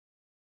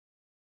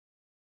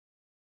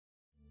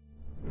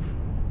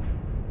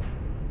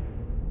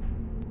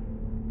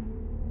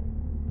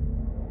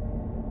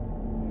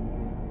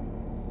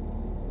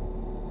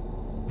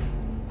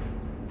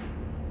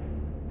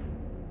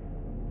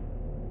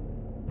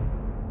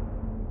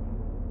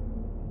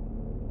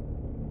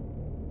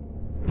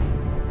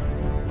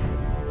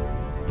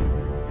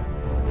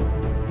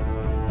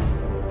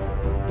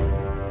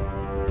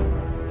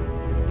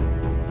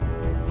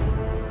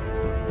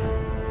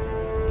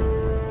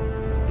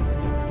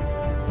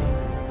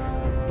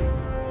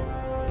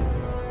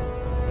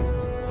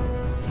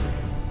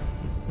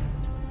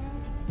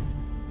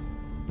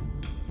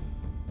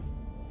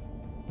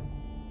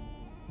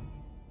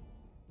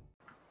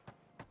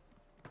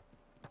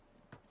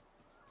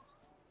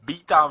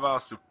Vítám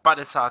vás u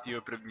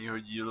 51.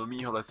 dílu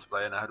mýho let's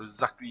playe na hru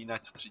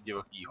Zaklínač 3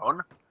 divoký hon.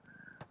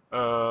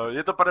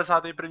 Je to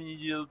 51.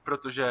 díl,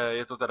 protože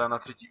je to teda na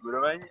 3.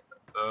 úroveň.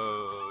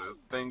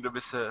 Ten, kdo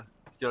by se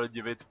chtěl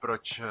divit,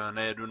 proč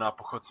nejedu na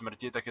pochod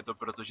smrti, tak je to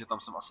proto, že tam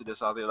jsem asi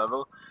 10.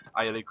 level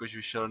a jelikož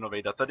vyšel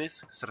nový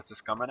datadisk, Srdce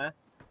z kamene,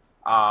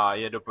 a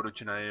je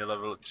doporučený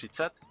level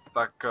 30,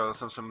 tak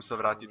jsem se musel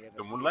vrátit k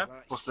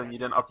tomuhle. Poslední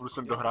den a půl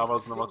jsem dohrával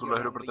znova tuhle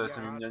hru, protože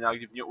jsem ji měl nějak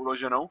divně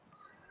uloženou.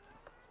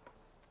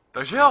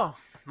 Takže jo,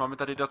 máme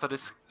tady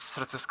datadisk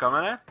Srdce z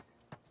kamene.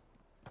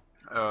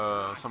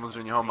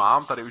 Samozřejmě ho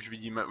mám, tady už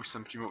vidíme, už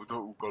jsem přímo u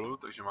toho úkolu,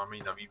 takže máme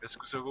ji na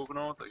vývězku se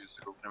kouknout, takže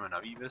se koukneme na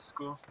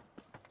vývězku.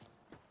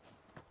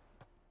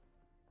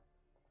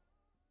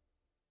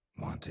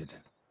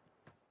 Wanted.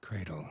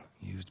 Cradle,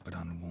 used but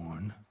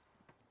unworn.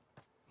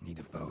 Need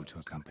a bow to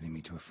accompany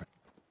me to a friend.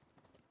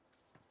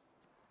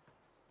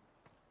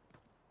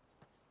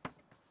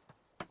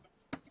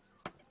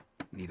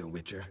 Need a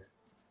witcher?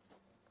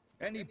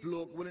 Any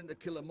bloke willing to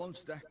kill a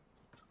monster.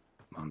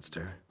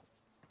 Monster?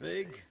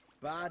 Big,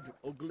 bad,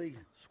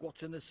 ugly,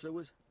 squats in the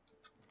sewers.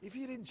 If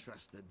you're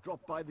interested, drop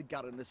by the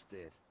Garren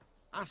estate.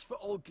 Ask for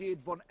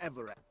Olgerd von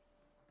Everett.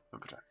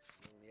 Dobře.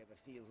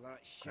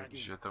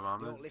 Takže to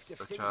máme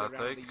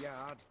začátek.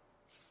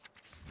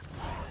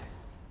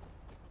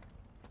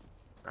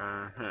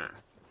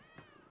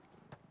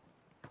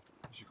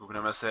 Takže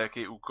koukneme se,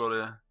 jaký úkol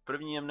je.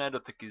 První jemné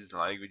doteky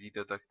zla, jak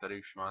vidíte, tak tady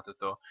už máte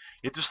to.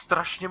 Je tu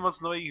strašně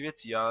moc nových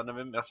věcí, já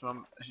nevím,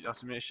 já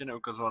jsem je ještě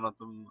neukazoval na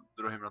tom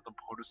druhém, na tom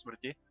pochodu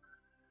smrti.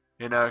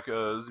 Jinak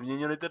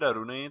změnili teda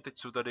runy, teď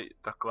jsou tady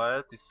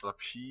takhle, ty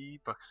slabší,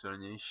 pak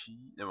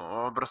silnější,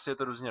 nebo prostě je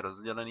to různě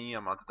rozdělený a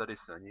máte tady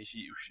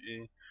silnější už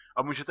i,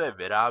 a můžete je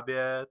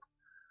vyrábět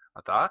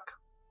a tak.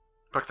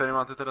 Pak tady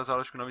máte teda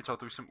záložku navíc, ale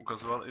to už jsem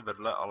ukazoval i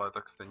vedle, ale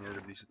tak stejně je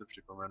dobrý si to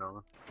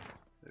připomenout.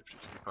 Tady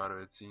přečtu pár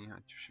věcí,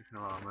 ať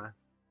všechno máme.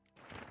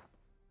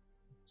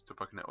 To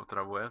pak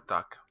neotravuje,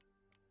 tak.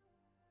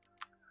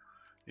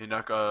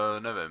 Jinak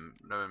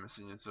nevím,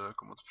 jestli něco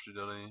jako moc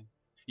přidali.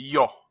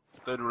 Jo,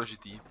 to je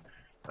důležitý.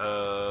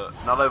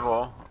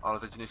 Nalevo, ale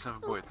teď nejsem v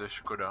boji, to je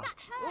škoda.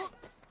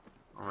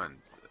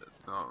 Moment,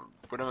 no,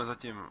 půjdeme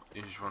zatím,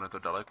 ježiš, on je to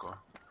daleko.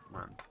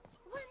 Moment,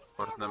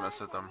 portneme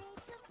se tam.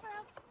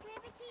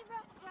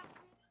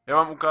 Já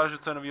vám ukážu,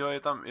 co je novýho, je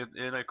tam, je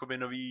jakoby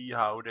nový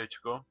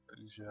HUDčko,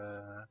 takže...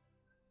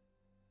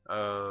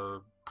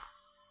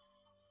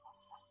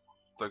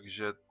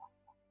 takže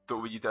to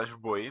uvidíte až v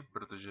boji,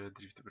 protože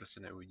dřív to prostě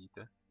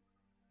neuvidíte.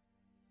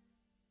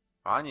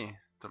 Páni,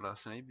 tohle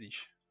asi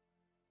nejblíž.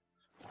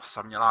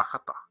 Osamělá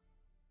chata.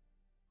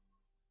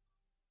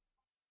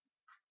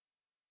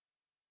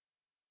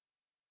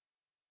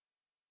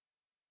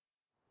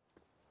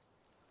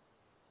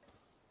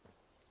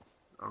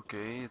 OK,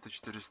 je to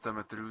 400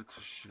 metrů,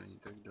 což není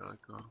tak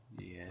daleko.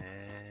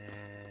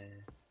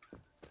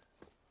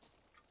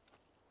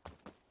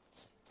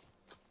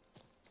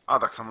 A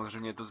tak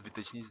samozřejmě je to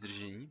zbytečný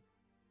zdržení.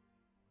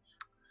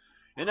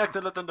 Jinak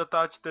tenhle ten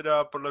datáč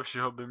teda podle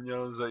všeho by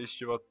měl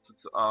zajišťovat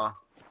cca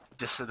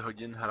 10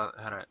 hodin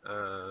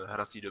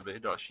hrací doby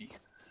dalších.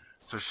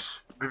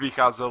 Což by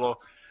vycházelo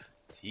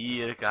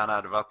cirka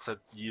na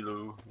 20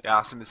 dílů.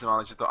 Já si myslím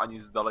ale, že to ani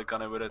zdaleka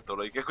nebude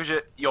tolik.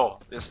 Jakože jo,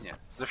 jasně,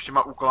 se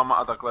všema úkolama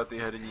a takhle ty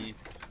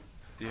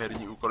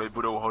herní úkoly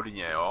budou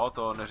hodně, jo,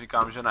 to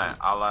neříkám, že ne,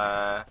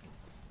 ale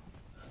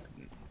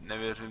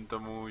nevěřím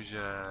tomu,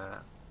 že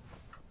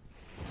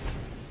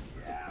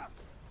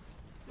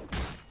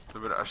to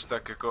bude až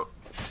tak jako,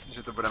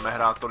 že to budeme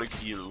hrát tolik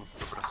dílů,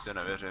 to prostě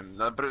nevěřím.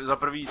 Za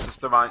první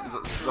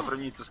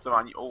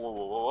cestování,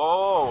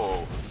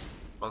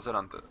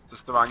 Bazerante,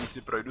 cestování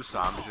si projdu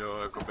sám, že jo,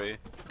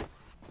 jakoby,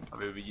 a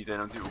vy uvidíte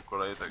jenom ty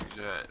úkoly,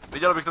 takže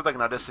viděl bych to tak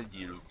na 10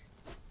 dílů.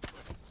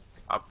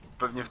 A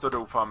pevně v to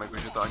doufám, jako,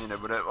 že to ani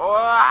nebude,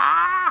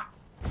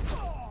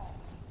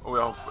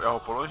 já ho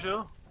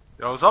položil?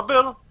 Já ho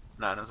zabil?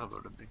 Ne,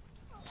 nezabil, dobrý.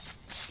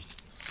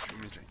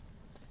 Umířej.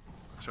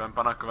 Potřebujeme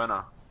pana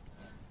Kvena.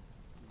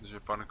 Protože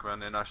pan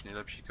Kven je náš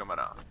nejlepší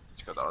kamarád.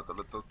 Počkat, ale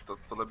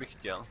tohle bych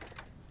chtěl.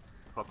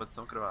 Chlapec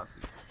tam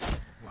krvácí.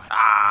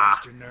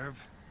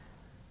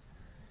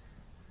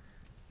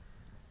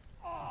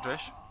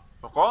 Jdeš?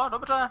 Oko,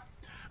 dobře.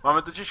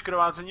 Máme totiž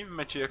krvácení v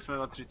meči, jak jsme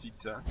na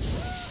 30.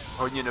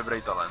 Hodně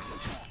dobrý talent.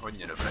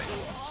 Hodně dobrý.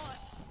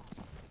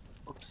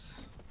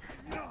 Ups.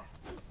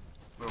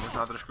 Byl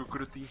možná trošku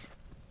krutý.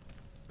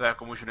 To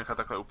jako můžu nechat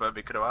takhle úplně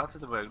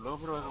vykrvácet, nebo jak dlouho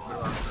budu jako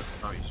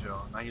krvácet? No víš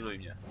jo, nahýluj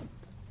mě.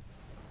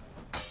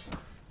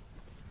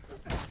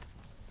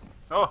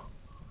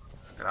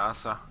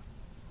 Krása.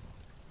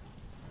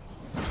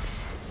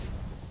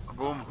 A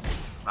bum.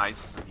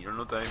 Nice,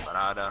 healnutý,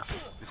 paráda.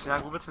 Ty se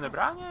nějak vůbec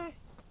nebráněj?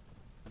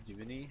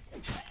 Divný.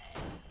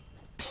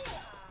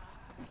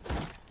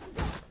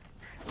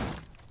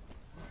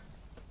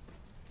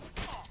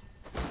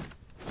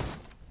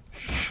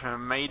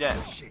 Šmejde.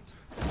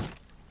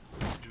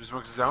 Že bys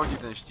mohl zahodit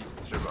ten štít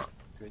třeba.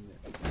 Klidně.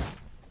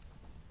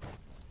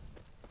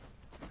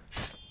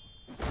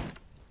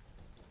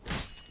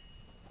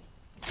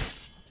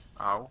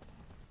 Au.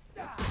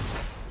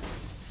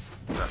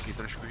 Taky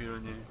trošku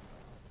hilně.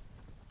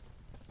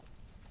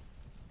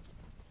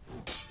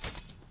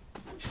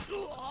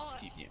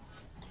 Cívně.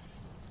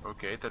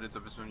 OK, tady to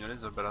bychom měli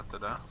zabrat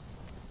teda.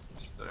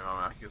 Tady máme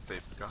nějakýho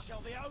tapeka.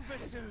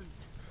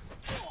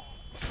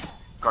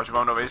 Ukážu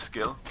vám nový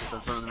skill,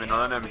 ten jsem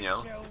minule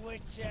neměl.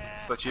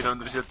 Stačí jenom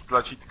držet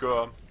tlačítko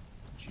a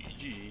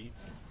GG.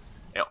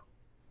 Jo.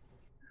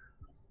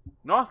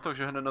 No,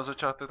 takže hned na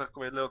začátek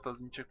takovýhle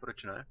otazníček,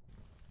 proč ne?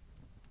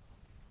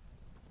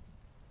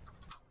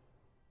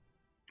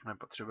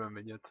 Nepotřebujeme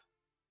vidět,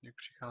 jak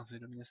přichází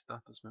do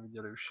města, to jsme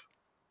viděli už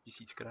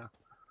 1000krát.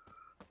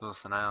 To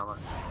zase ne, ale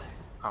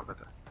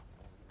chápete.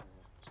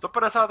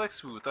 150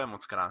 exů, to je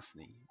moc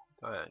krásný.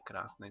 To je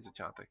krásný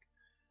začátek.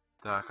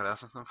 Tak, ale já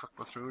se tam fakt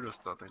potřebuji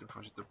dostat, tak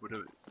doufám, že to bude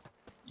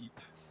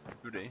jít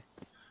tudy.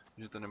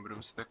 Že to nebudu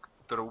muset tak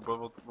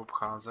trouba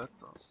obcházet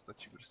a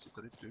stačí prostě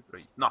tady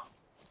projít. No.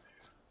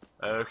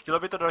 Chtěla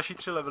by to další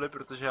 3 levely,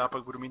 protože já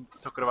pak budu mít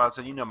to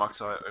krvácení na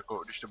max, a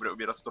jako když to bude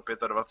ubírat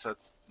 125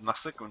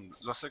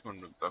 za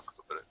sekundu, tak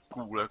to bude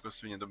cool jako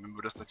svině, to mi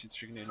bude stačit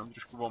všechny jenom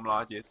trošku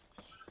omlátit.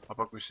 A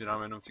pak už si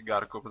dám jenom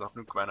cigárko,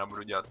 potapnu kven a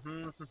budu dělat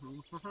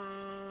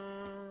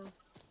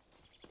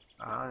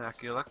a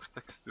nějaký lak v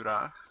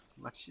texturách.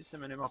 Načti se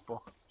minimapo.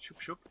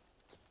 Šup šup.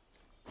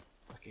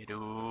 Tak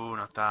jdu,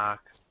 no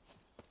tak.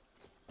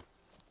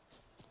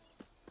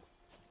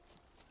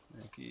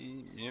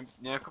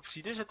 Mně jako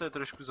přijde, že to je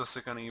trošku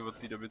zasekaný od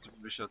té doby, co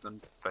vyšel ten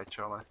patch,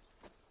 ale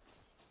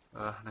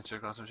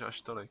nečekal jsem, že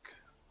až tolik.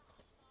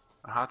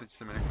 Aha, teď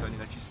se mi nechce ani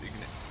načíst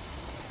igny.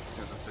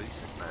 Jsem to celý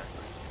sekne.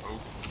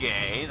 OK,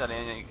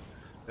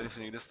 tady se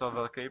někde stal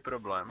velký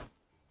problém.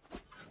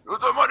 Jo,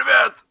 to je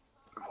medvěd!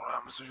 Vole, já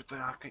myslím, že to je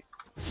nějaký...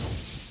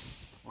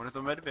 On je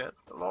to medvěd,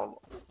 lol.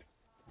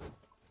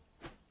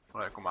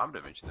 Ale jako mám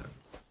damage teda.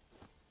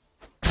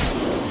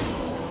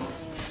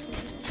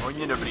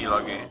 Hodně dobrý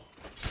lagy.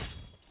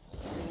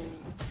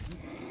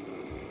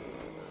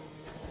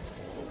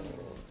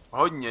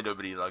 Hodně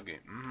dobrý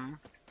lagy,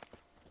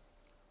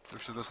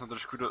 Už se to snad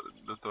trošku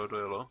do toho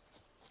dojelo.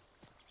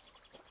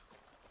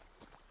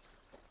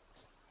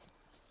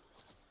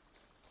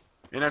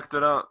 Jinak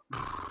teda,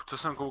 co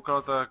jsem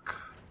koukal,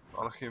 tak v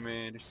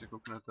alchymii, když si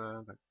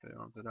kouknete, tak tady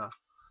mám teda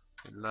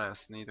tohle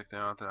jasný, tak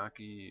tady máte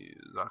nějaký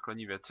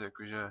základní věci,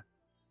 jakože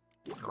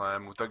tyhle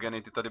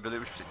mutageny, ty tady byly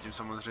už předtím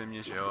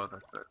samozřejmě, že jo,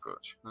 tak to je jako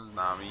všechno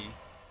známý.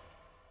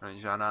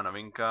 Není žádná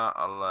novinka,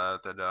 ale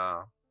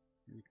teda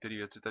některé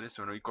věci tady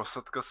jsou. Nový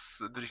kosatka,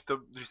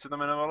 dřív se to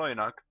jmenovalo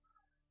jinak.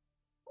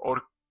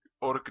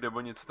 Ork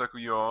nebo něco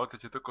takového,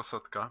 teď je to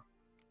kosatka.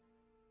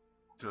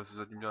 Tyhle se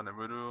zatím dělat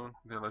nebudu,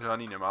 tyhle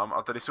žádný nemám.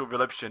 A tady jsou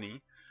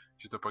vylepšený,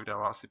 že to pak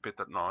dává asi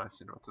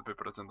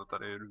 25% to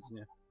tady je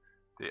různě.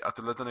 A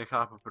tohle to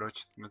nechápu,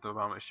 proč my to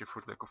máme ještě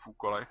furt jako v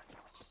úkolech,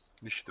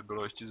 když to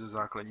bylo ještě ze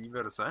základní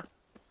verze.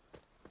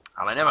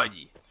 Ale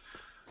nevadí.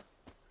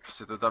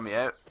 Prostě to tam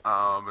je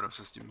a budu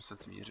se s tím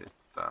muset smířit.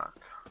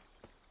 Tak.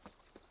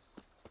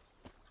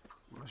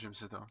 Uložím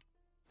si to.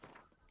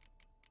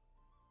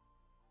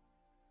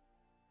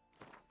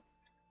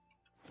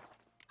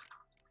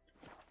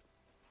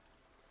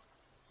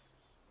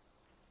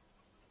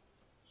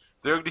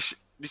 To jo, když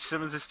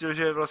jsem zjistil,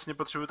 že vlastně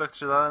potřebuji tak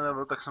 3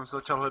 level, tak jsem se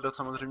začal hledat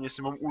samozřejmě,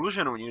 jestli mám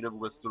uloženou někde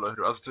vůbec tuhle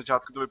hru. A z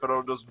začátku to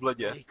vypadalo dost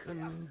bledě.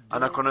 A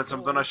nakonec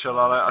jsem to našel,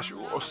 ale až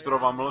u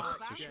ostrova Mlh,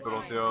 což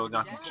bylo tyjo,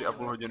 nějaký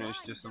 3,5 hodiny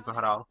ještě jsem to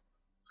hrál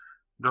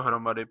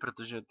dohromady,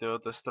 protože tyjo,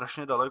 to je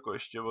strašně daleko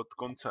ještě od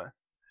konce.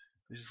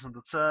 Takže jsem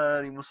to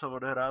celý musel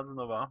odehrát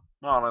znova.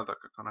 No ale tak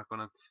jako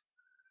nakonec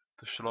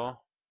to šlo.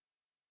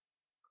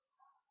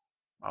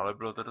 Ale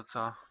bylo to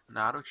docela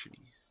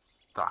náročný.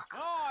 Tak.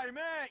 Hi,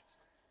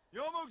 mate!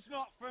 Your mug's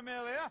not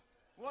familiar.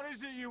 What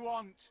is it you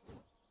want?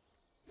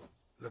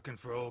 Looking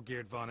for old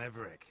Geert von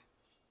Everett.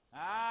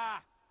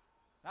 Ah,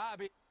 that'd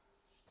be...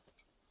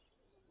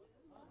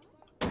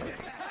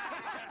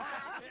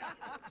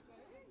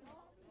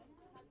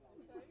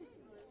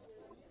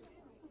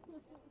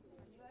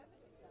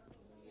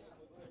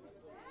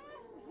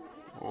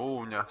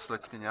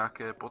 Slečny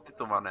nějaké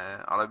potitované,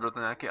 ale byl to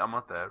nějaký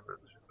amatér,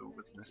 protože to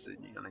vůbec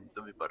nesedí a není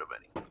to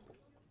vybarvený.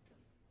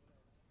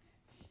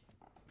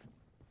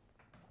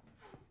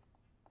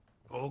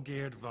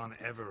 Olgierd von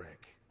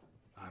Everett.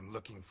 I'm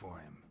looking for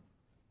him.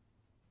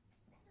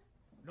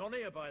 None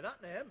here by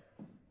that name.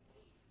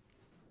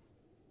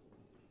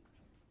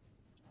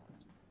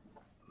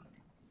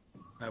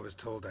 I was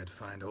told I'd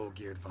find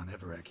Olgierd von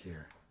Everett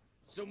here.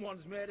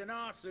 Someone's made an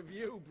arse of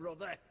you,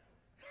 brother.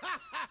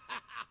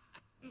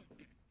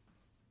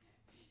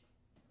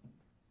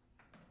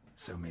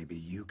 So maybe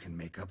you can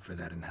make up for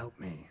that and help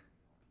me,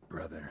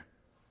 brother.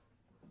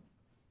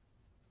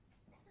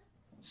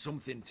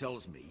 Something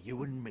tells me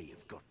you and me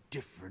have got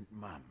different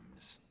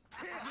mums.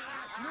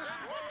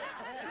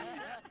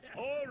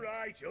 All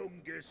right,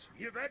 Ungus,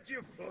 you've had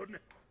your fun.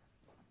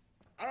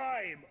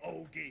 I'm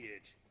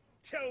Olgierd.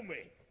 Tell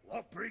me,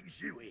 what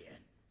brings you here?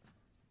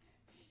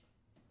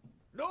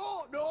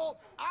 No,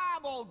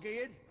 I'm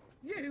Olgierd.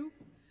 You?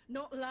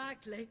 Not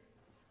likely.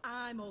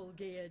 I'm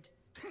Olgierd.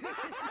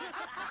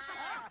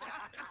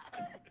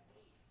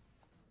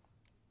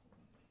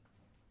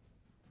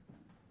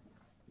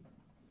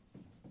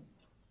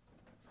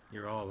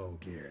 You're all old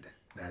geared.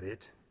 That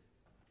it?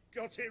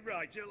 Got it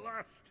right at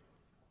last.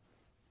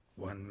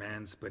 One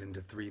man split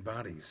into 3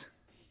 bodies.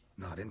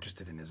 Not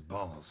interested in his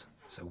balls,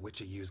 so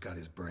which of you's got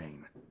his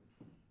brain?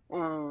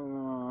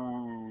 Ooh.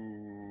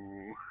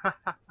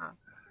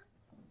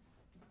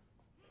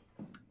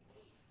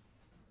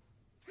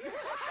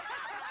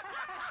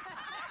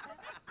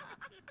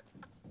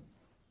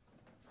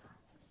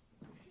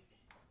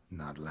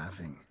 Not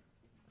laughing.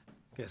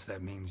 Guess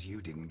that means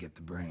you didn't get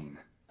the brain.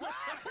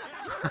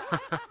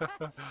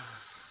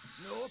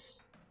 Nope.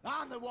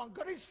 I'm the one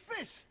got his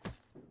fists.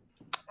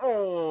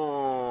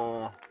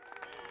 Oh.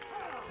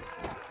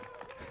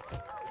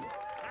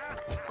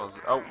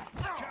 Au.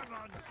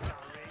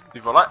 Ty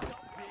vole.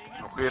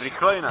 Takový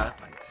rychlej, ne?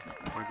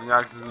 Oni to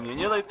nějak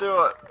změnili, ty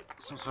vole.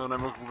 Jsem se ho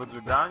nemohl vůbec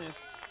vybránit.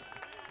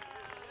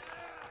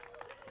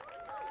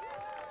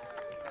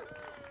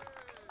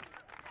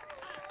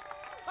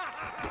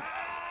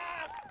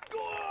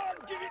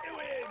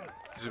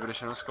 Ty si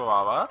budeš jenom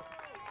schovávat?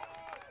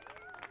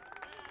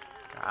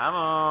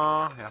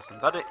 Kámo, já jsem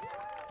tady.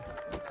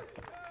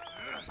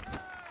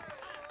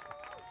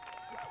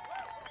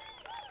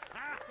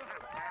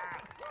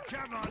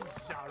 Come on,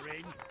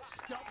 Sorin.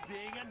 Stop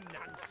being a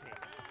Nancy.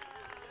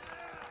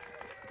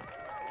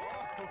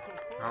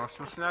 No,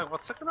 musím si nějak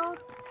odseknout?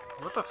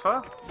 What the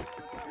fuck?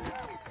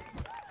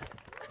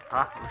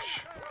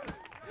 Už.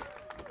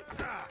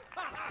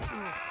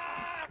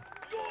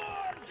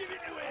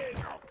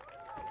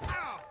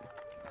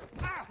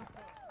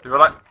 Ty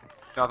vole,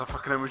 já to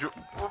fakt nemůžu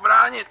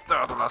ubránit,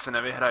 tohle asi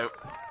nevyhraju.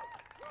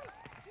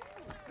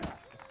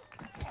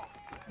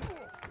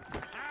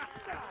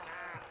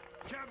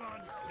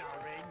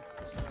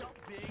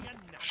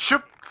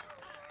 Šup!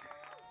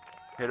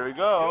 Here we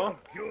go. Oh,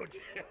 good.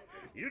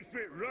 You'd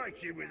fit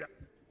right in with that.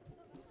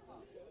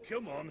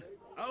 Come on,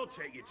 I'll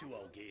take you to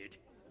Olgierd.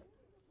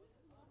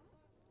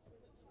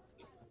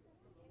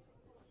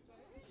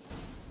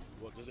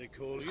 What do they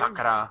call you?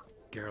 Sakra.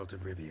 Geralt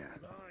of Rivia.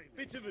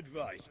 Bit of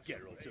advice,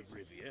 Geralt of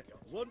Rivia.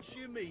 Once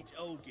you meet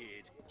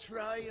Olgierd,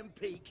 try and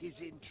pique his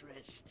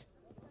interest.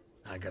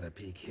 I gotta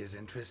pique his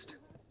interest?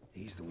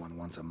 He's the one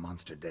wants a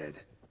monster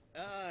dead.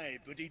 Aye,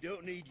 but he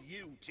don't need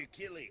you to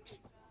kill it.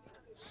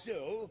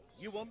 So,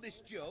 you want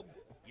this job?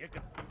 You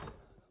can...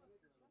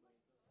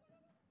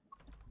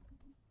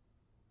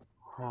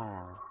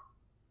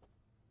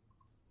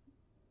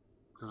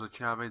 To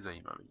začíná být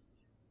zajímavý.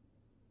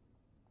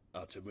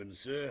 Ataman,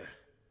 sir.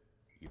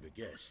 You've a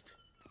guest.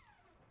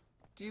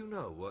 Do you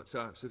know what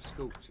types of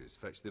sculptures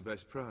fetch the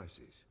best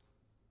prices?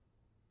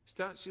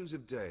 Statues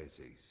of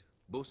deities,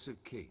 busts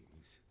of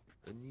kings,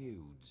 and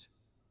nudes.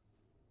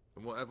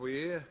 And what have we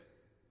here?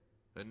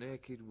 A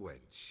naked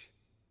wench.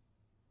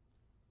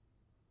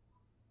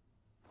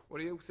 What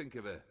do you think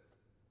of her?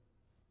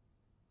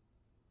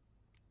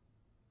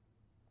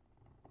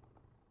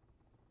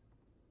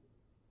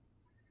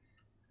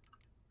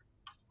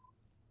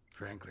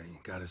 Frankly,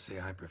 gotta say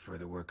I prefer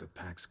the work of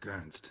Pax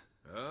Gernst.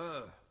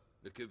 Ah,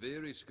 the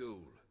Kaviri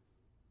school.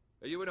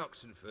 Are you an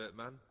Oxenfurt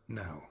man?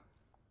 No.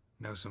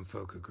 Know some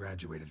folk who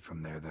graduated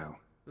from there, though.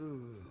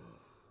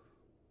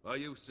 I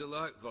used to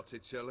like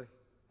Botticelli.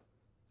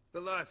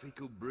 The life he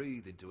could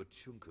breathe into a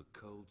chunk of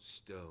cold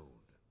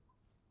stone.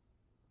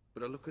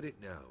 But I look at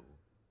it now,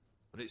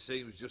 and it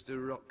seems just a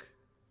rock,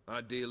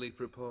 ideally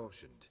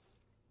proportioned.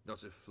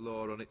 Not a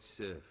flaw on its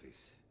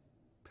surface.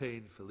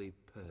 Painfully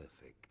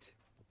perfect.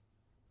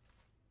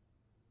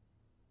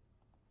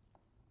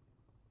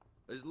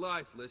 As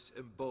lifeless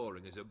and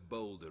boring as a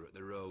boulder at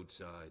the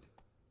roadside.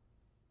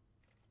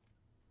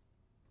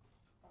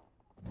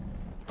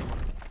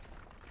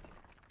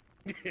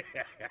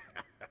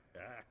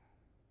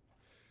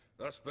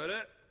 That's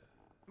better.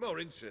 More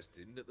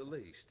interesting, at the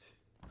least.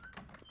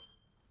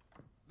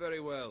 Very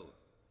well.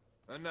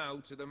 And now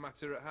to the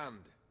matter at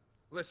hand.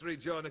 Let's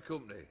rejoin the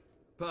company.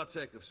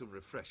 Partake of some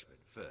refreshment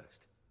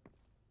first.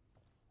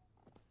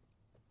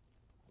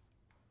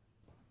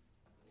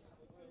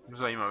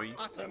 Zajímavý.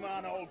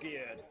 Ataman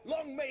Olgierd,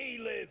 long may he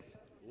live!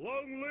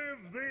 Long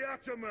live the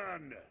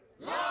Ataman!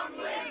 Long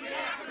live the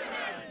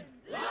Ataman!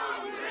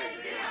 Long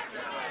live the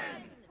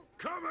Ataman!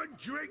 Come and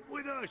drink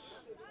with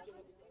us!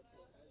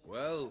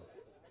 Well,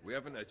 we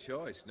haven't a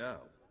choice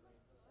now.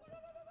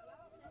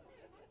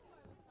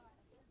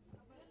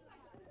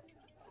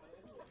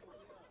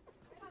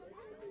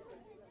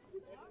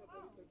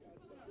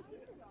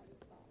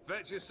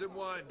 Fetch us some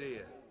wine,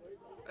 dear.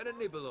 And a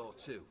nibble or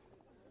two.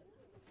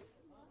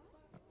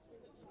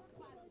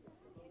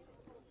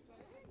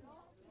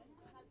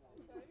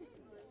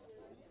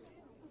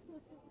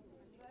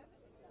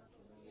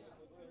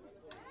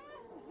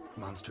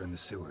 Monster in the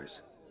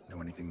sewers.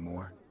 Know anything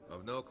more?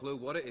 I've no clue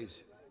what it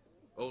is.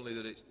 Only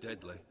that it's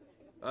deadly.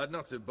 I'd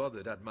not have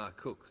bothered had my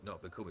cook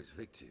not become its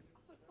victim.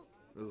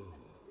 Oh,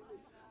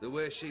 the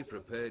way she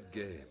prepared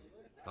game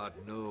had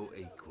no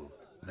equal.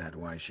 That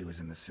why she was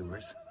in the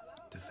sewers?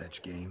 To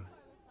fetch game?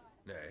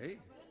 Nay,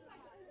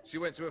 She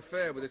went to a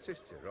fair with a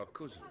sister or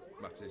cousin,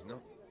 matters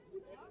not.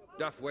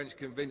 Daft wench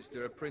convinced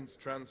her a prince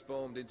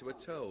transformed into a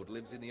toad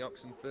lives in the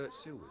Oxenfurt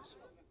sewers.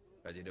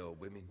 And you know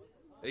women.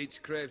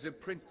 Each craves a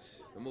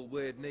prince and will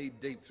wade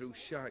knee-deep through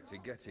shite to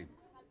get him.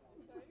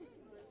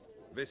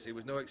 Vissy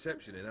was no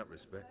exception in that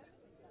respect.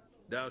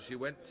 Down she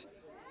went,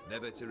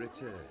 never to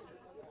return.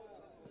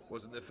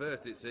 Wasn't the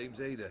first, it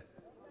seems, either.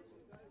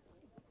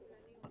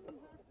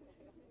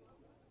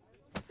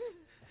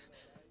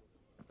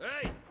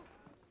 Hey!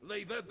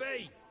 Leave her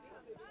be!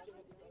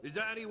 Is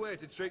that any way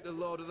to treat the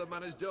lord of the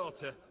manor's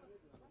daughter?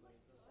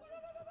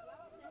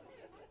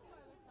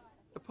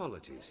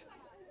 Apologies.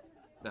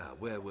 Now,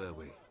 where were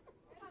we?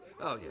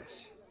 Oh,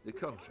 yes, the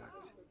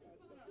contract.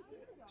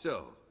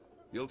 So,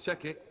 you'll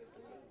check it?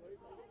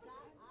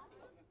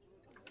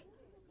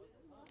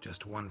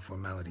 Just one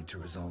formality to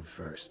resolve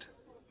first.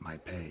 My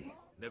pay.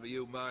 Never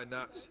you mind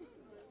that.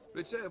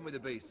 Return with the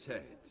beast's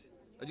head,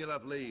 and you'll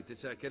have leave to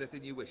take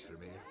anything you wish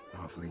from here.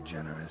 Awfully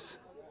generous.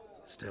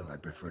 Still,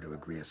 I'd prefer to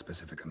agree a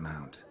specific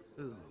amount.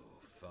 Ooh,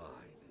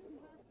 fine.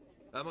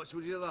 How much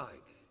would you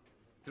like?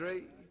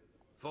 300,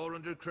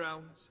 400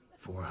 crowns?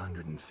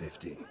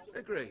 450.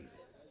 Agreed.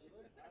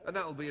 And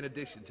that'll be in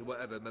addition to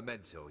whatever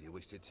memento you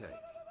wish to take.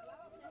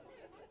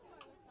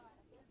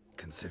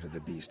 Consider the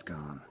beast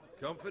gone.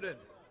 Confident?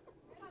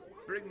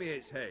 Bring me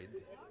its head,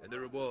 and the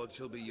reward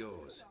shall be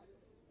yours.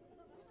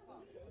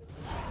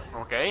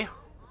 OK.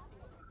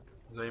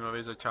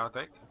 Zajímavý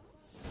začátek.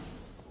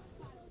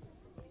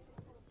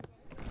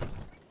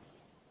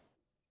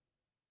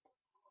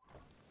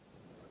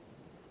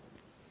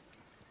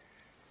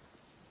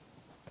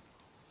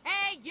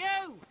 Hey,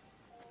 you!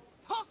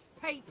 Post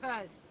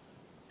papers!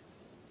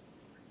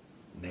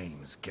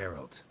 Name's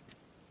Geralt.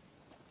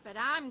 But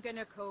I'm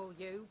gonna call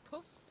you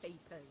Puss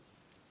Peepers.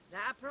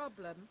 That a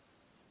problem?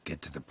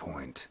 Get to the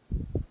point.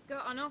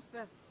 Got an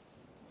offer.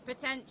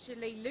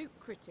 Potentially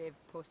lucrative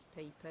Puss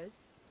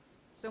Peepers.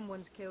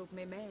 Someone's killed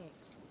me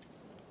mate.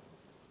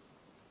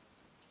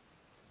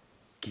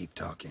 Keep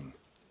talking.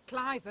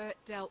 Clivert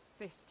dealt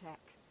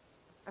Fistech.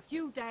 A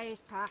few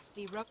days past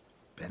he rubbed...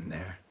 Been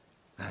there?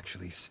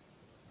 Actually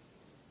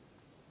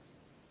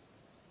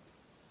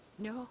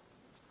No.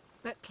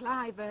 But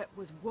Clivert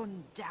was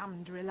one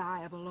damned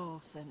reliable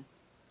orson.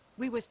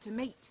 We was to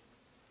meet.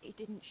 He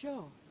didn't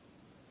show.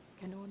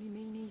 Can only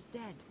mean he's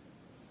dead.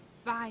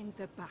 Find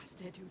the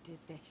bastard who did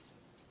this.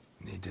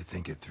 Need to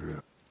think it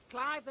through.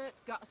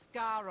 Clivert's got a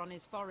scar on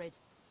his forehead.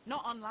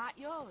 Not unlike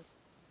yours.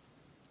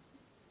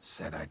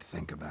 Said I'd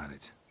think about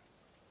it.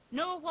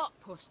 Know what,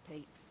 Puss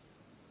Peeps?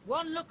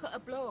 One look at a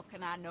bloke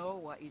and I know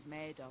what he's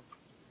made of.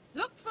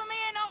 Look for me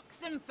in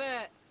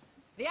Oxenfurt.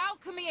 The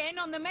Alchemy Inn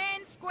on the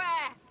main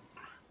square.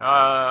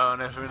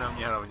 Neřuj na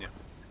mě hlavně.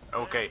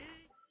 OK.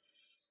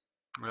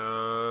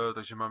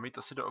 Takže mám jít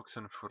asi do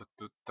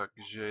Oxenfurtu,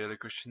 takže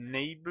jelikož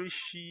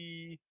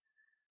nejbližší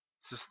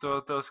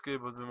cestovatelský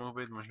bod by mohl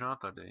být možná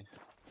tady.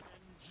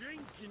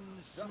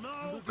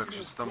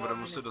 Takže se tam bude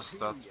muset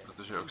dostat,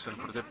 protože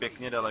Oxenfurt je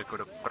pěkně daleko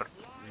do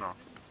no.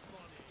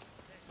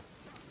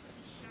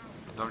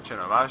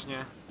 Zamčeno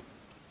vážně.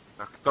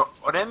 Tak to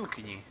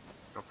odemkni.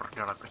 Do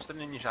prdele, proč tady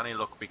není žádný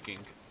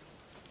lockpicking?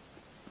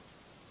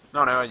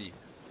 No, nevadí.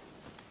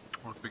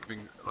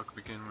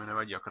 Lockpicking mi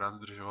nevadí, akorát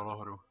zdržovalo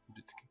hru.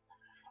 Vždycky.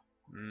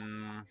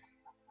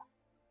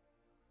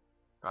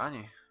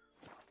 Páni.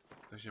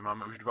 Takže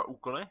máme už 2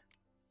 úkoly.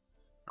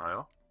 A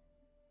jo.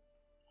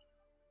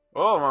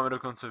 Máme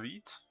dokonce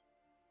víc.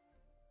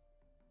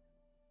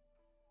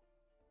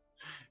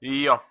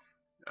 Jo.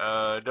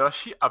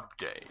 Další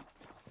update.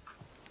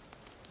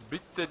 By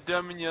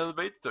teda měl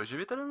být to, že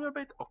by tady měl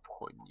být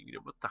obchodník,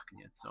 nebo tak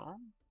něco.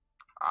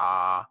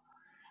 A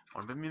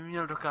on by mi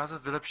měl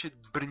dokázat vylepšit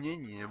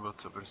brnění, nebo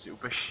co, prostě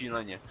úplně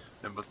šíleně.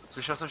 Nebo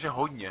slyšel jsem, že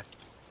hodně.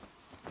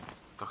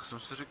 Tak jsem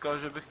si říkal,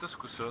 že bych to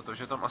zkusil,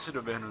 takže tam asi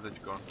doběhnu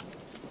teďko.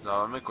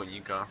 Dáváme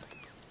koníka.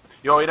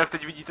 Jo, jinak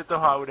teď vidíte to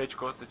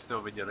HUDčko, teď jste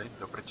ho viděli,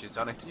 do prčic,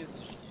 já nechci nic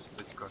říct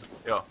teďko.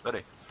 Jo,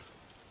 tady.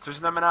 Což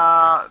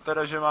znamená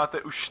teda, že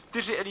máte už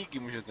 4 elíky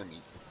můžete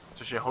mít,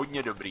 což je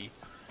hodně dobrý.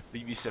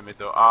 Líbí se mi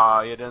to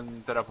a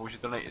jeden teda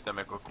použitelný item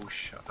jako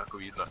kuš a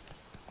takovýhle.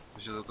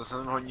 Takže za to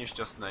jsem hodně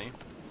šťastný.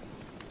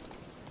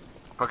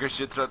 Pak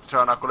ještě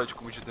třeba na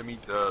kolečku můžete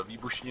mít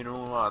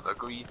výbušninu a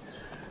takový.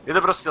 Je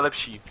to prostě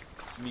lepší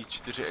mít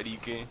 4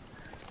 elíky.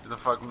 Je to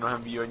fakt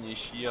mnohem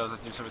výhodnější a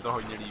zatím se mi to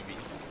hodně líbí.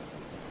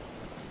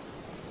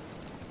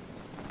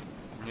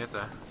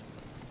 Mějte.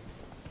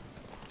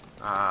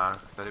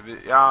 Tak,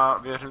 tady já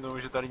věřím tomu,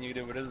 že tady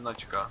někde bude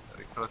značka.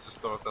 Rychle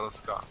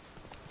cestovatelská.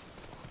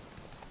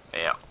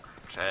 Jo,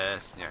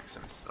 přesně jak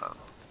jsem myslel.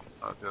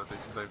 Ale tyjo,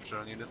 teď jsem tady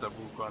přidal někde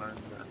tabulku a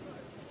nevím kde.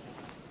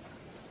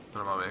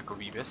 To máme jako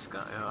vývězka,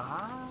 jo,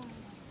 aha.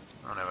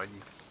 No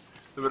nevadí.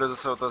 To bude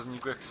zase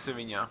otazníku jak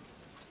svině.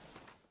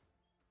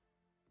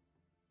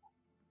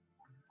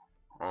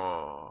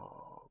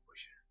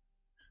 Bože.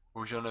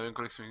 Bohužel nevím,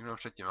 kolik jsem jich měl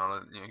předtím,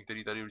 ale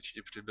některý tady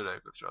určitě přibyly,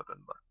 jako třeba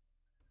tenhle.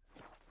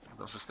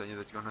 Tam se stejně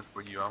teď hned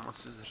podívám,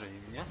 asi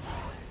zřejmě.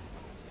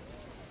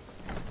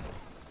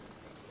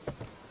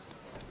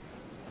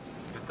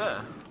 to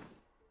je?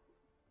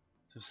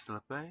 Jsem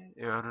slepej?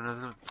 Jo,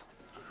 ne.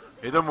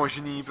 Je to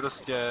možný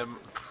prostě.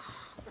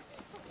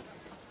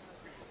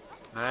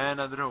 Ne,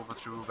 na druhou,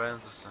 potřebuji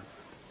ven zase.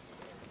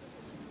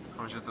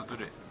 Může to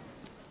tudy.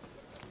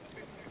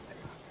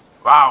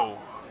 Wow!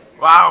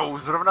 Wow!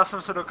 Zrovna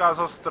jsem se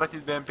dokázal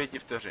ztratit během 5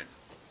 vteřin.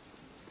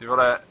 Ty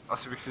vole,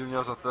 asi bych si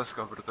měl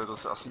zatleskat, protože to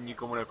se asi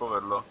nikomu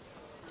nepovedlo.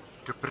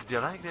 Do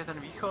prdele, kde je ten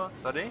východ?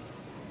 Tady?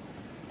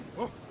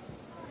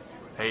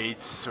 Hej,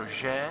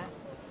 cože?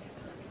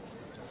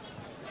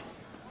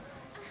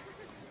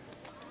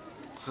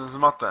 Jsem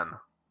zmaten.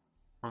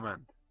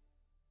 Moment.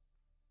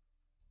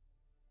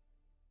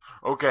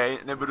 OK,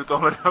 nebudu to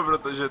hledat,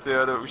 protože ty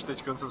už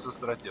teď jsem se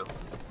ztratil.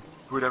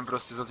 Půjdem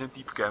prostě za tím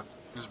týpkem.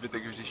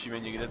 Zbytek vyřešíme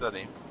někde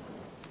tady.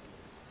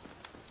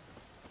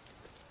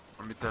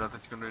 A my teda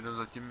teď dojdeme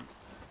za tím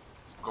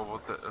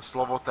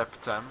slovo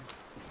tepcem.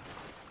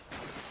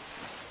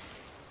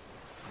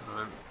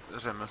 Novým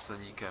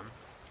řemeslníkem.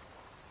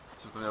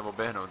 Jsem to měl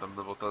oběhnout, tam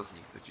byl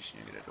otazník, totiž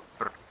někde do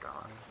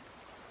prdele.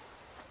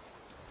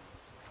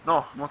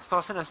 No, moc to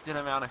asi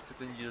nestihneme, já nechci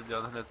ten díl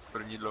dělat hned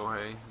první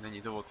dlouhej.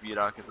 Není to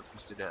otvírák, je to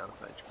prostě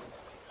DLCčko.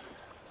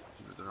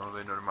 By to mělo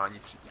být normální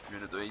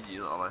 30-minutový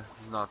díl, ale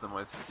znáte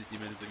moje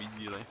 30-minutový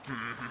díly.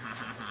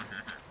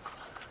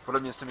 Podle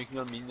mě jsem jich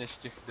měl méně než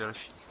těch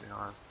delších,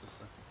 ale to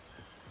se...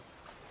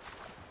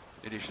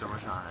 I když to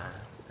možná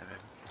ne, nevím.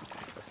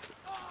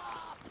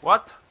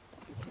 What?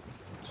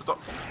 Co to?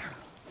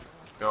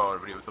 Jo,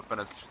 dobrý,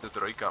 utopenec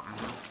 33.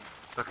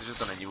 Takže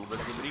to není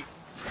vůbec dobrý.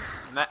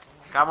 Ne,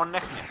 kámo,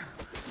 nech mě.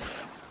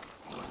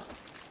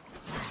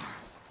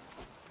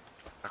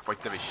 Tak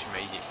pojďte vy,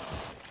 šmejdi.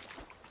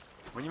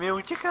 Oni mi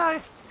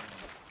utěkají.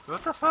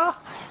 What the fuck?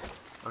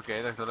 OK,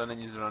 tak tohle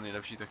není zrovna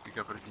nejlepší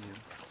taktika proti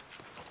nim.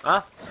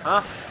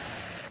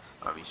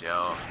 A víš,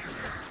 jo.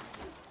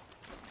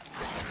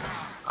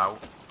 Au.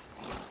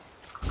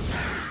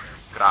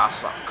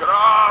 Krása.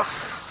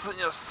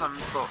 Krásně jsem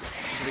to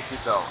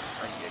vychytal.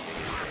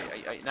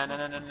 Ne,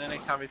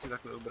 nechám věci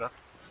takhle ubrat.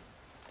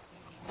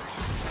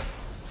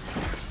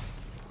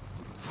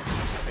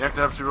 Jinak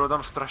teda přibylo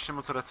tam strašně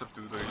moc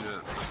receptů, takže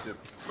prostě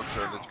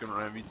potřebujeme teďka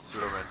mnohem víc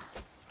surovin.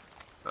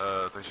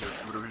 Takže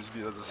budu už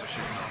sbírat zase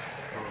všechno,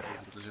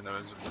 protože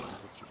nevím, co přesně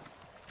potřebuji.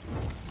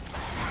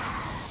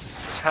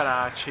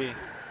 Sráči.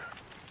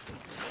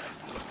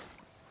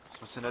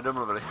 Jsme si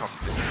nedomluvili,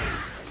 chlapci.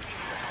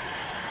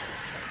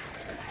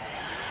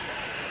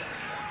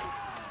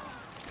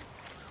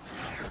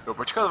 Jo,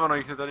 počkat, ono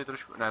jich je tady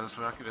trošku... Ne, to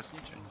jsou nějaký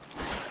vesničení.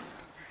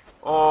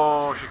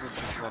 Všechno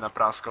tři jsme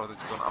napráskalo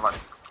teďko, ale...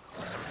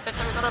 Teď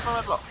se mi to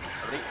nepovedlo.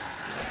 Dobrý.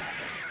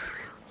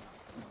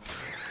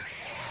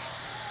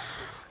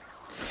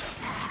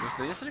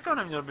 Stejně si říkal,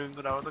 neměl by jim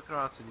to dávat to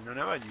krvácení, no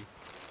nevadí.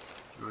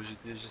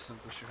 Důležité je, že jsem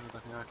to všechno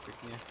tak nějak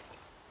pěkně...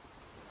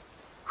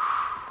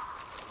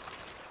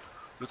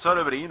 Docela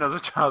dobrý, na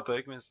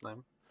začátek,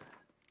 myslím.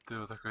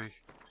 Tyjo,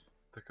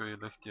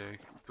 takovýchhle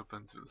těch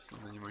utopenců, to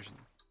není možný.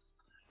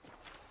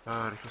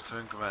 Rychle se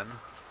venku ven.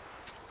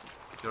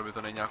 Chtěl by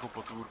to najít nějakou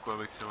potvůrku,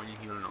 abych se o ní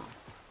healnul.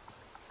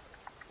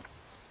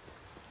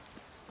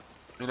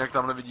 Jinak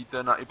tamhle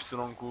vidíte na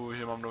Y,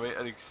 že mám nový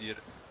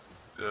elixír.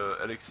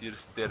 Elixír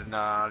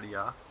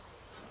Sternalia.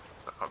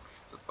 Takhle bych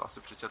se to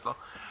asi přečetl.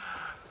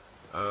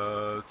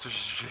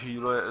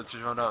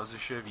 Což vám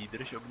zvyšuje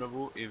výdrž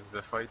obnovu i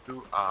ve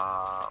fightu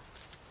a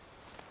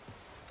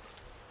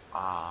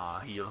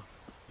heal.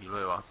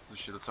 Healuje vás,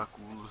 což je docela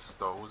cool s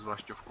tou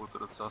zvlášťovkou, to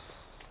docela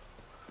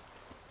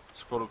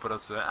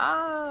spolupracuje.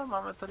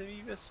 Máme tady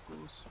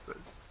vývězku, super.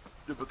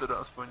 Nebo teda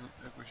aspoň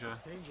jakože...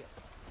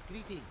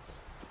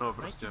 No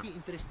prostě.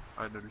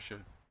 A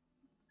jednoduše.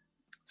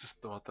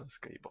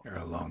 Cestovatelský bod.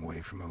 You're a long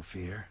way from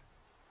Ophir.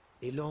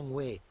 A long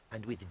way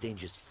and with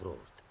dangers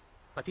fraught.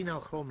 But in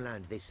our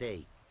homeland they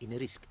say, in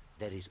risk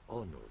there is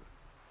honor.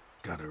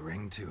 Got a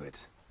ring to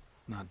it.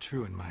 Not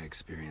true in my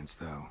experience,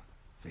 though.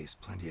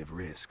 Faced plenty of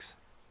risks.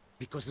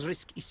 Because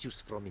risk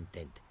issues from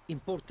intent.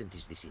 Important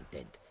is this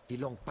intent. The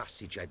long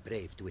passage I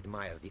brave to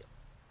admire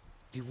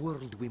the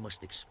world we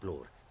must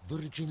explore.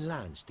 Virgin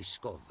lands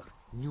discover.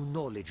 New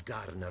knowledge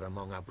garner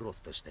among our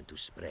brothers than to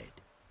spread.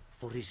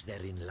 For is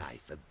there in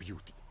life a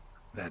beauty?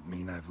 That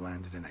mean I've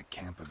landed in a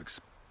camp of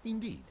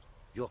Indeed.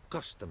 Your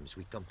customs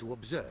we come to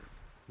observe.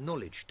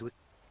 Knowledge to...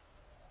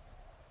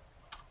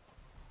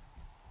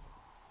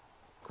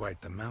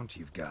 Quite the mount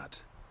you've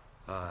got.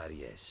 Ah,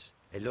 yes.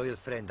 A loyal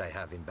friend I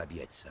have in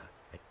Babietza.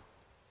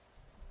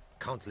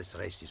 Countless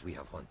races we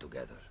have won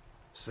together.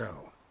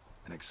 So,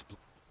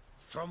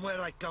 From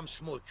where I come,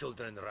 small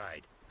children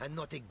ride, and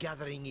not a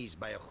gathering is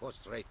by a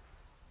horse race.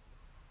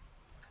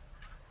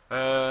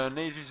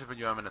 Nejdřív se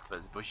podíváme na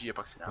tvé zboží a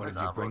pak si dáme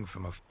závod.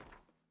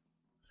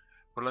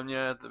 Podle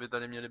mě by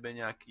tady měly být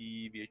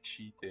nějaký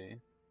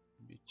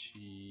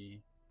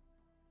větší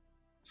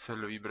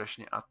sedlový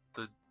brašně a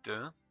td.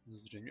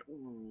 Zřejmě,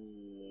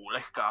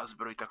 lehká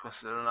zbroj takhle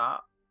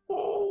silná.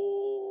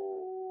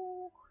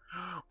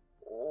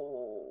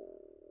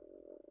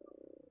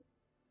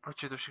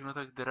 Proč je to všechno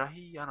tak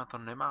drahý? Já na to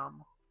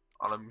nemám.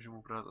 Ale můžu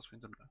mu prodat aspoň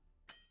tohle.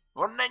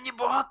 On není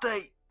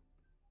bohatý!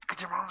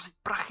 Kde mám vzít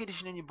prachy,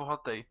 když není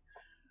bohatý?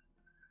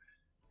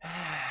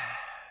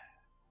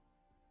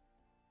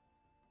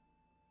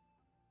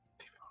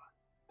 Ty vole,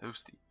 to je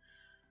hustý.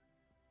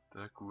 To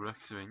je cool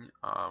jak sviň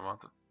a má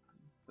to...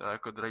 To je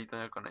jako drahý, to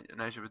jako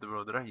ne, že by to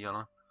bylo drahý,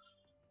 ale...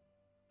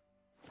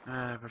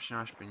 Proč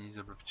nemáš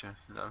peníze, blbče?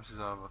 Dám si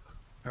závod.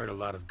 Heard a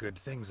lot of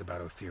good things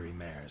about Ophiri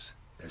mares.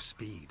 Their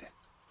speed.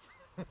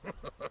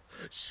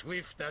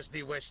 Swift as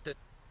the western.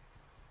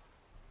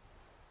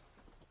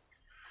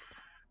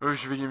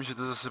 Už vidím, že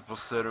to zase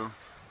poseru,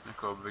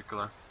 jako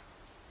obvykle.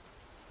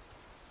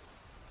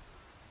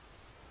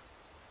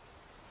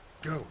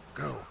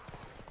 Go.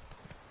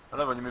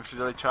 Ale oni mi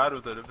přidali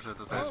čáru, to je dobře,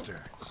 to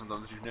jsem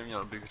tam dřív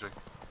neměl, bych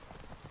řekl.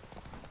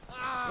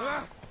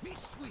 Be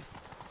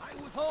swift. I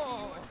would see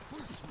you at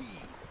full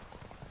speed.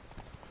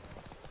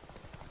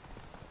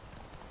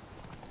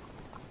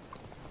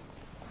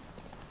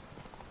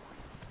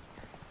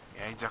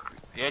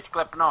 Jeď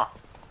klepno!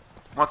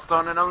 Moc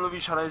toho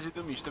nenamluvíš, ale jestli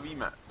to umíš, to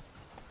víme.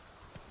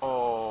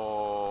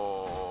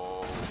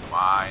 Oh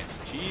my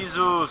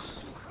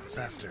Jesus!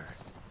 Faster.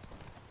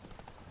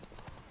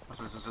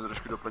 Aspoň jsem se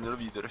trošku doplnil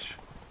výdrž.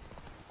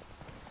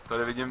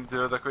 Tady vidím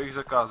tyhle takových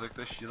zakázek,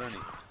 to je šílený.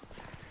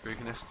 Takových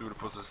nestůr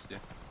po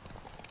cestě.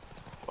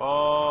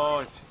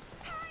 Pojď!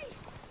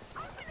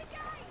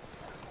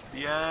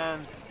 The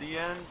end!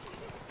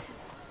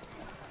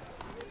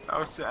 Já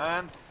už chci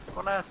end,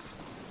 konec!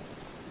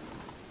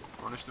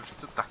 On už to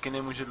přece taky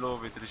nemůže dlouho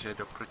vydržet,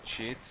 do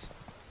prčic.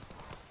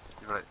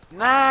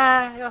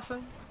 Ne, já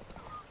jsem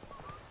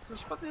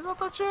špatně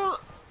zatočil.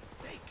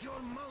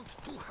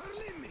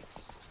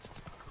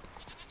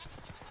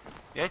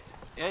 Jeď,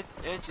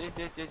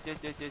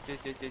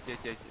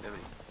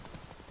 dobrý.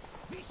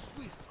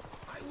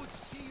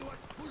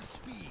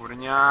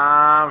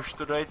 Kurňa, už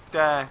to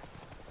dojďte.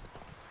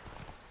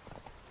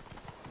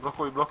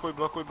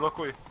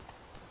 Blokuj.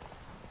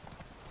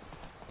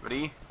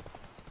 Dobrý.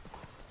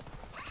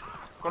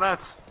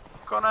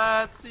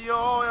 Konec,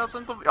 jo, já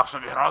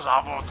jsem vyhrál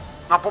závod.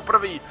 Na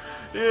poprvý.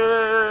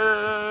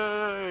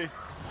 Jej.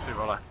 Ty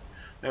vole,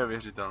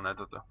 neuvěřitelné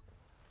toto.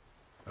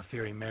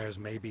 Ophiri mares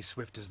may be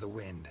swift as the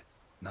wind.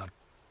 Not.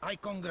 I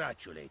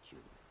congratulate you.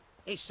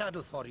 A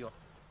saddle for your...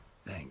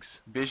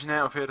 Thanks.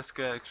 Běžné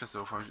ofierské křeslo,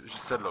 doufám, že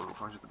sedlo,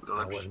 doufám, že to bude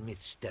lepší. Our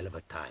myths tell of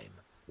a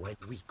time when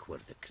weak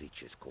were the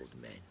creatures called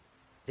men.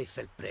 They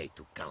fell prey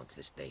to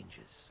countless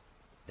dangers.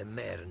 The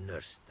mare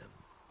nursed them.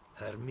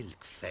 Her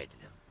milk fed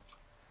them.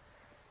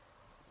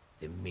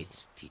 The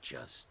myths teach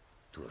us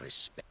to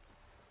respect.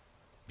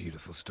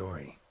 Beautiful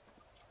story.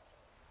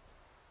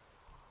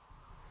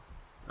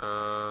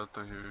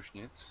 Takže už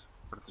nic,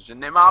 protože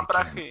nemá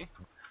prachy.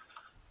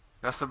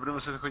 Já se budu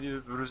muset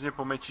chodit různě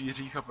po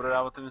mečířích a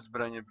prodávat jim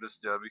zbraně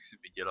prostě, abych si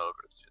vydělal,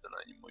 protože to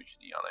není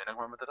možný, ale jinak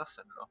máme teda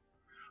sedlo.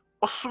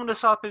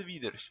 85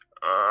 výdrž.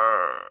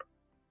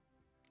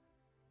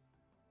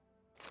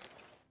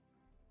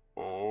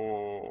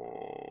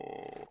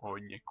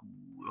 Hodně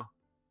cool.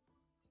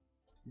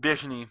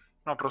 Běžný,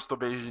 naprosto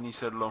běžný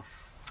sedlo.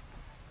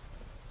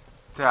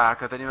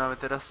 Tak a tady máme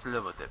teda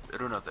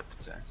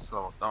runotepce.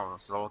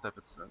 Slovo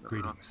tepec.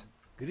 Greetings.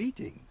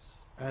 Greetings,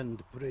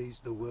 and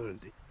praise the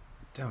world.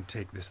 Don't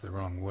take this the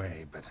wrong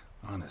way, but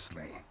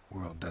honestly,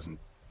 world doesn't...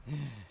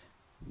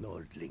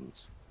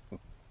 Nordlings.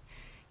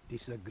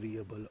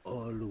 Disagreeable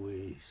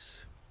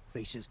always.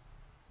 Faces.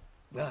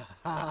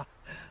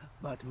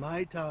 But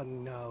my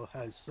tongue now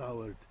has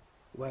soured,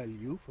 while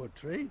you for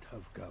trade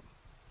have come.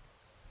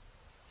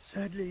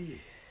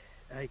 Sadly,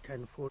 I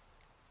can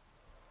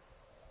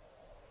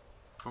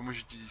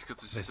Pomůžu ti získat,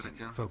 co jsi ztratil.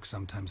 Listen, folks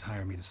sometimes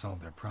hire me to solve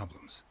their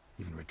problems,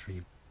 even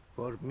retrieve...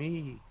 For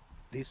me,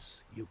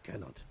 this you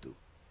cannot do.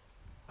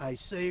 I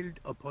sailed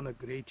upon a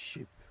great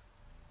ship.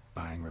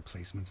 Buying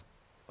replacements?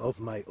 Of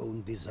my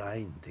own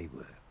design they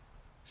were,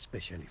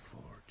 specially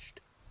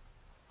forged.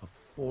 A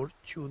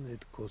fortune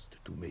it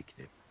cost to make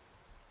them.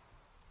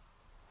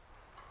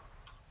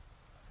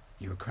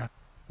 You a crap?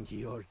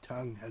 Your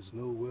tongue has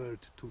no word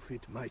to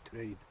fit my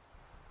trade.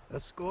 A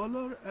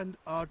scholar and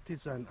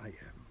artisan I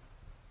am.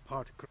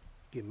 Part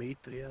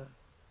gematria,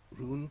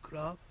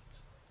 runecraft?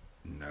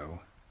 No.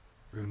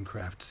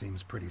 Runecraft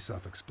seems pretty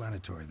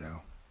self-explanatory,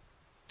 though.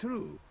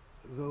 True,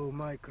 though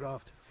my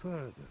craft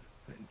further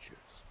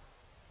ventures.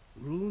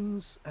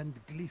 Runes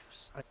and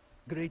glyphs are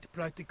great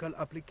practical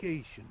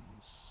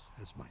applications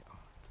as my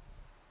art.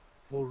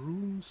 For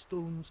rune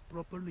stones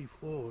properly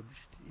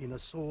forged in a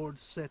sword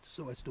set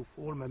so as to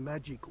form a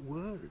magic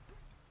word.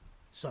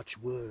 Such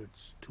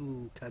words,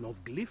 too, can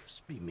of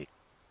glyphs be made.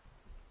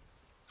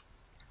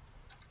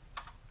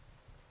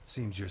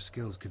 Seems your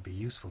skills could be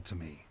useful to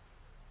me,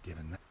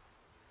 given that.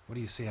 What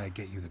do you say I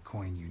get you the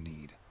coin you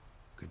need?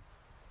 Good.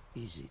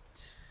 Is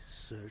it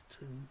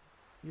certain,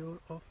 your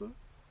offer?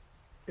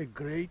 A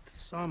great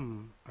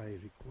sum I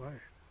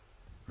require.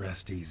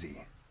 Rest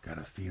easy. Got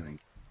a feeling.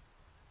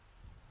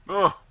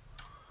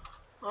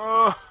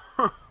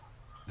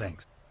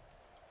 Thanks.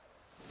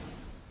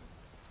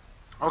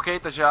 OK,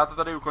 takže já to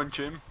tady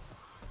ukončím.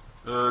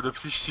 Do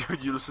příštího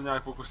dílu se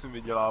nějak pokusím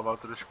vydělávat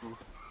trošku.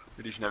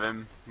 Když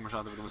nevím,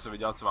 možná to budu muset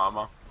vydělat s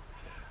váma.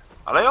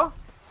 Ale jo,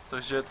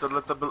 takže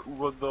tohle to byl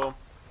úvod do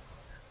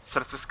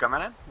Srdce z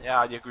kamene.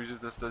 Já děkuji,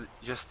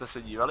 že jste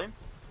se dívali.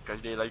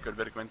 Každý like,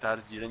 odběr, komentář,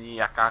 sdílení,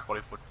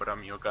 jakákoliv podpora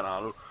mýho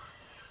kanálu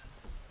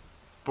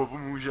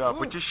pomůže a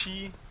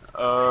potěší.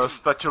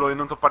 Stačilo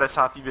jenom to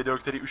 50. video,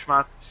 který už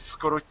má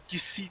skoro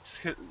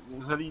 1000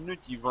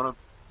 zhlídnutí. Ono,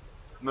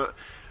 no,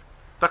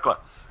 takhle,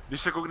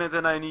 když se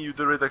kouknete na jiný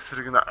youtubery, tak si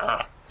řeknete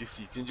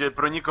 1000, jenže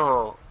pro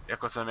nikoho,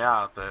 jako jsem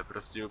já, to je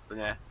prostě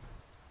úplně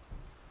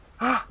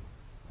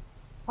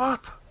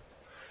what?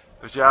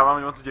 Takže já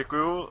vám moc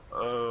děkuju,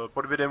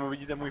 pod videem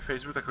uvidíte můj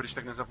Facebook, tak když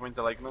tak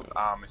nezapomeňte lajknout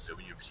a my se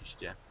uvidíme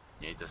příště.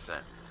 Mějte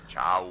se,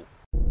 čau.